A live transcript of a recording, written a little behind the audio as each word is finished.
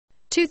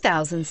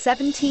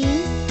2017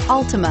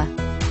 Altima.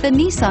 The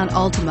Nissan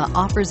Altima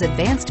offers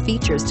advanced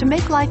features to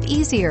make life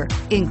easier,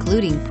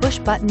 including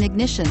push-button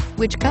ignition,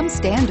 which comes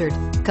standard.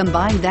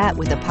 Combine that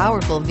with a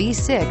powerful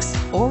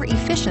V6 or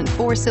efficient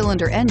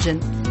 4-cylinder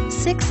engine,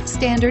 6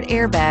 standard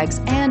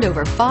airbags, and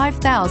over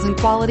 5,000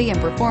 quality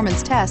and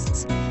performance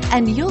tests,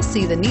 and you'll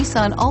see the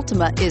Nissan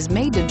Altima is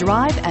made to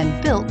drive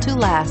and built to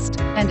last,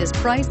 and is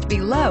priced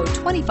below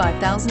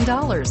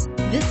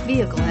 $25,000. This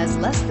vehicle has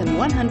less than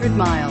 100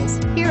 miles.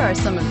 Here are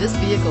some of this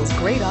vehicle's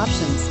great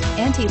options: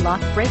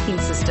 anti-lock braking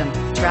system,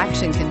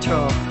 traction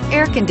control,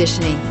 air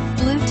conditioning,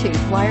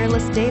 Bluetooth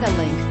wireless data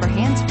link for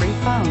hands-free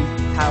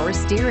phone, power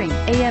steering,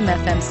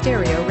 AM/FM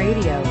stereo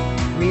radio,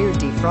 rear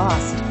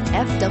defrost,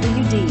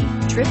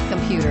 FWD, trip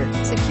computer,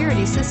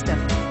 security system.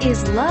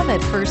 Is love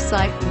at first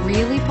sight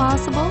really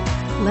possible?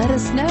 Let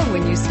us know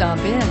when you stop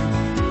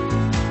in.